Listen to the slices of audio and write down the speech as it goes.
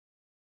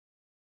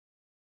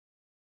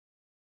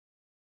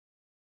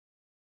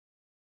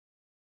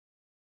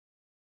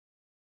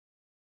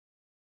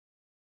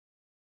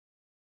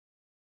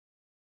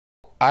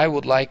I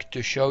would like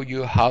to show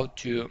you how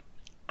to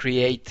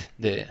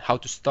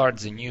start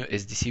the new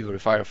SDC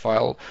Verifier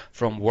file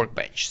from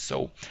Workbench.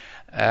 So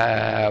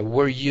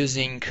we're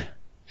using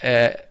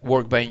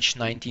Workbench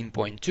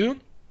 19.2.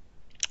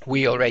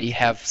 We already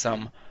have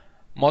some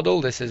model.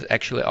 This is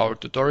actually our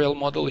tutorial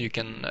model. You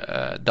can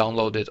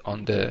download it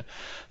on the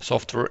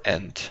software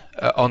and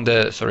on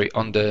the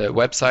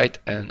website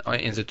and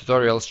in the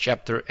tutorials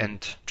chapter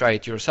and try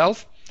it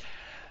yourself.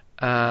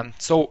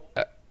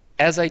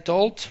 As I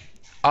told,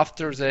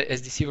 after the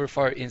SDC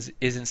Verifier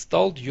is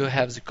installed, you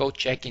have the code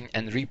checking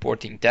and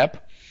reporting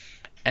tab,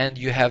 and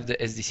you have the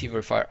SDC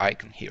Verifier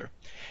icon here.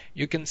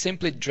 You can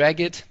simply drag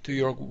it to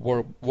your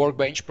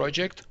Workbench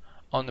project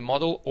on the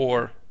model,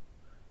 or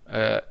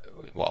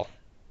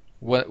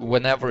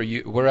wherever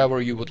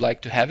you would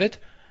like to have it.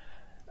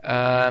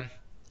 And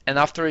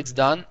after it's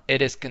done,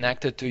 it is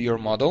connected to your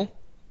model.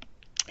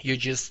 You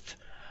just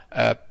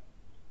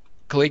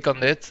click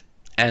on it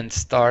and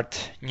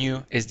start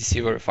new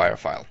SDC Verifier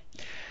file.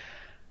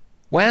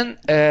 When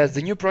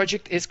the new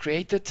project is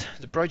created,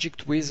 the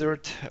project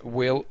wizard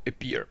will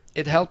appear.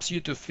 It helps you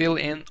to fill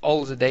in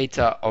all the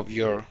data of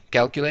your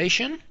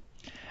calculation,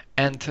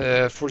 and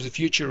for the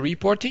future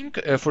reporting,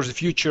 for the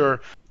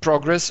future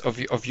progress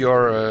of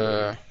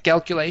your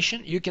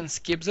calculation, you can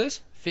skip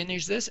this,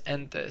 finish this,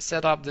 and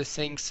set up the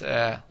things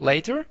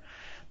later.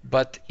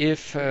 But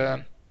if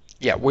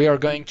we are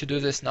going to do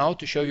this now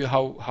to show you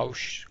how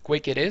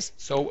quick it is.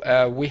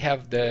 So we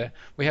have to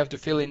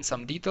fill in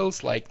some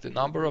details like the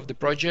number of the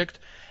project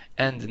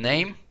and the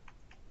name.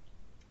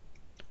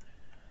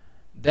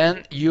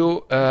 Then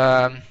you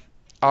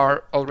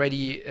are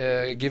already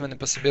given the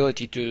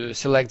possibility to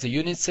select the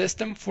unit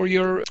system for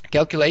your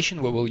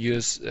calculation. We will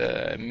use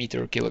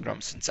meter,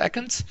 kilograms, and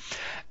seconds.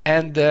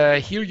 And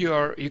here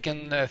you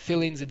can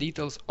fill in the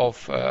details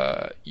of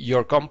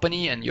your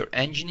company and your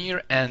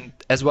engineer, and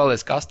as well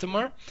as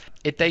customer.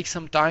 It takes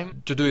some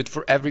time to do it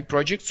for every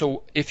project.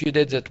 So if you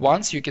did that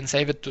once, you can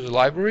save it to the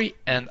library,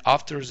 and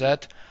after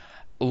that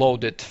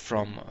load it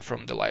from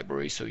the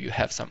library. So you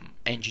have some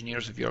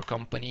engineers of your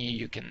company,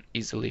 you can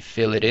easily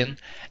fill it in,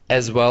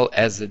 as well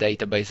as the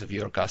database of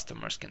your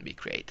customers can be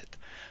created.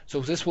 So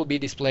this will be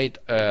displayed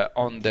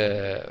on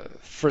the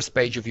first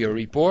page of your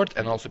report,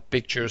 and also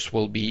pictures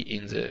will be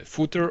in the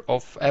footer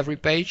of every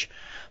page.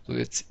 So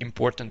it's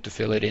important to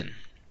fill it in.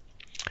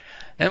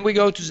 Then we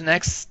go to the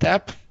next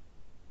step.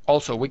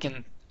 Also, we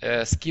can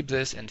skip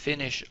this and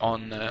finish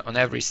on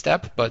every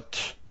step,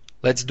 but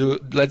let's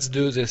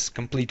do this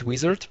complete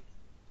wizard.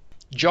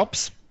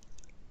 Jobs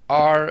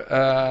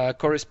are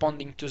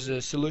corresponding to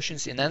the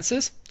solutions in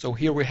ANSYS. So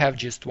here we have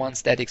just one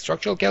static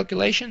structural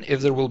calculation.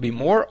 If there will be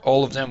more,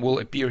 all of them will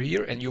appear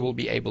here, and you will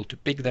be able to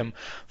pick them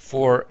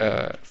for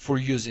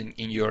using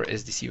in your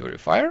SDC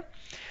Verifier.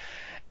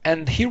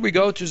 And here we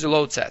go to the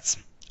load sets.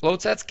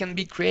 Load sets can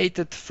be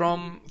created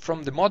from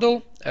the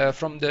model,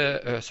 from the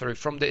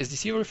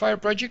SDC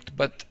Verifier project,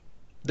 but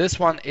this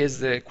one is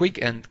the quick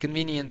and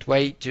convenient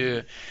way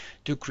to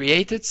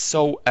create it.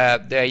 So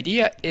the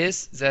idea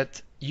is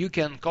that you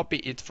can copy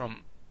it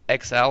from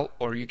Excel,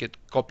 or you could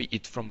copy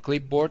it from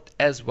clipboard,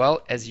 as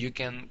well as you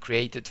can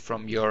create it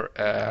from your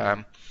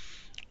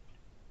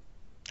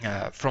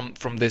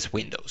from this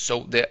window.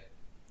 So the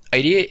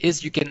idea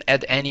is you can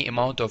add any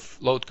amount of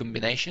load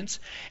combinations,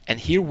 and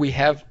here we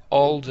have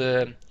all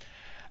the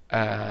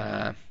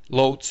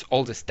loads,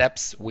 all the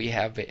steps we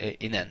have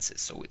in ANSYS.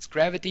 So it's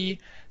gravity,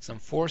 some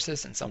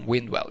forces, and some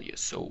wind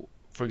values. So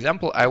for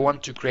example, I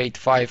want to create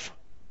 5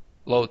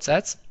 load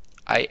sets.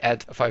 I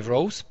add 5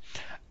 rows.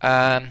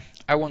 I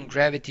want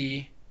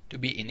gravity to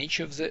be in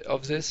each of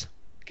these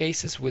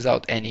cases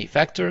without any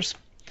factors.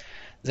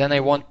 Then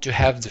I want to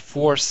have the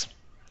force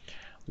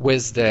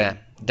with the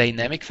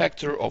dynamic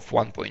factor of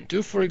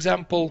 1.2, for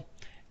example.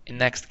 In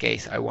next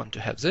case, I want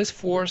to have this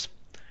force,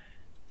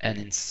 and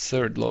in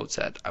third load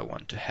set, I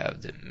want to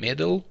have the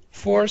middle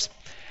force.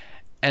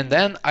 And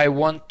then I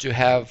want to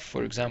have,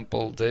 for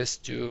example, these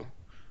 2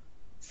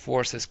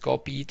 forces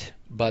copied,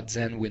 but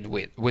then without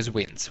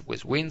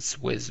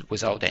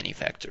any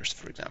factors,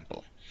 for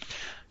example.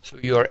 So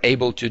you are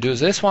able to do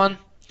this one.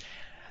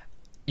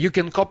 You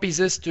can copy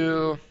this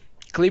to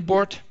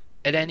clipboard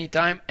at any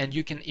time, and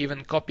you can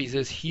even copy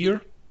this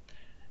here.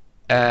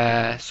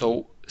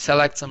 So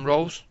select some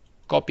rows,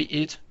 copy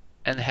it,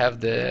 and have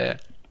the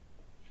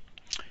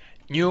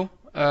new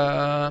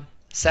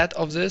set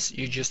of this.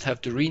 You just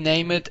have to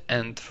rename it,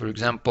 and for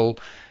example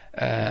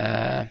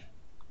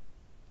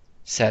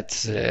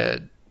set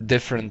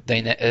different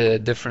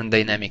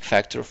dynamic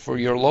factor for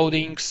your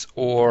loadings,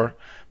 or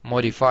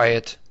modify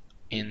it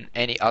in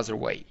any other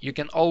way. You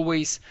can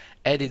always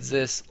edit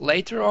this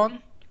later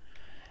on,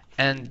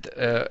 and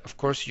of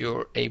course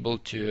you're able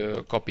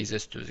to copy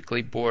this to the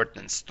clipboard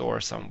and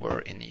store somewhere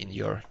in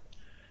your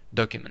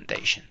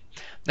documentation.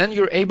 Then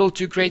you're able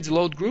to create the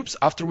load groups.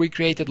 After we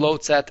created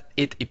load set,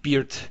 it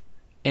appeared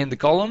in the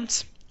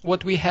columns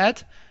what we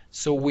had.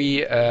 So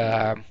we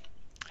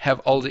have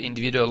all the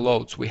individual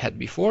loads we had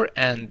before,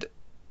 and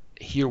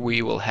here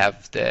we will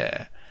have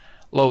the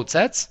load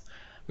sets.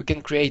 We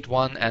can create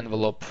one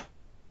envelope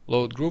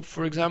load group,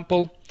 for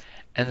example,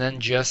 and then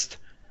just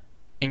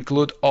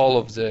include all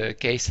of the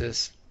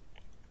cases,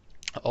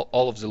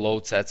 all of the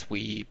load sets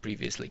we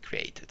previously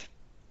created.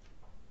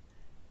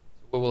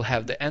 We will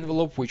have the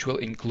envelope which will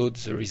include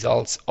the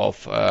results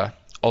of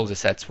all the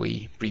sets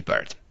we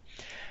prepared.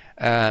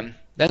 Then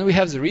we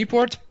have the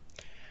report.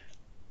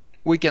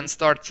 We can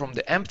start from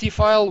the empty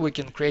file. We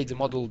can create the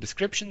module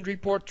description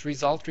report,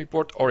 result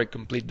report, or a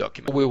complete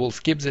document. We will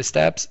skip the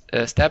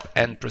step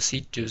and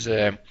proceed to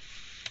the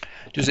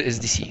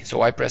SDC.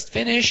 So I pressed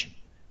finish.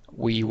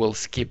 We will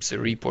skip the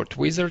report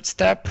wizard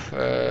step.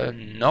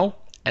 No.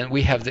 And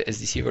we have the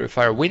SDC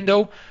Verifier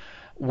window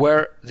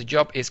where the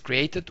job is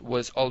created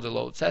with all the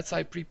load sets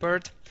I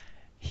prepared.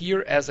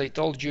 Here, as I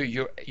told you,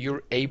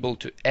 you're able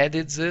to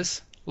edit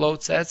this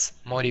load sets,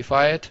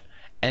 modify it,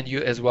 and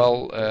you as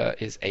well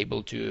is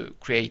able to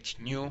create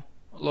new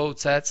load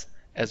sets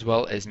as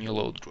well as new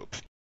load group.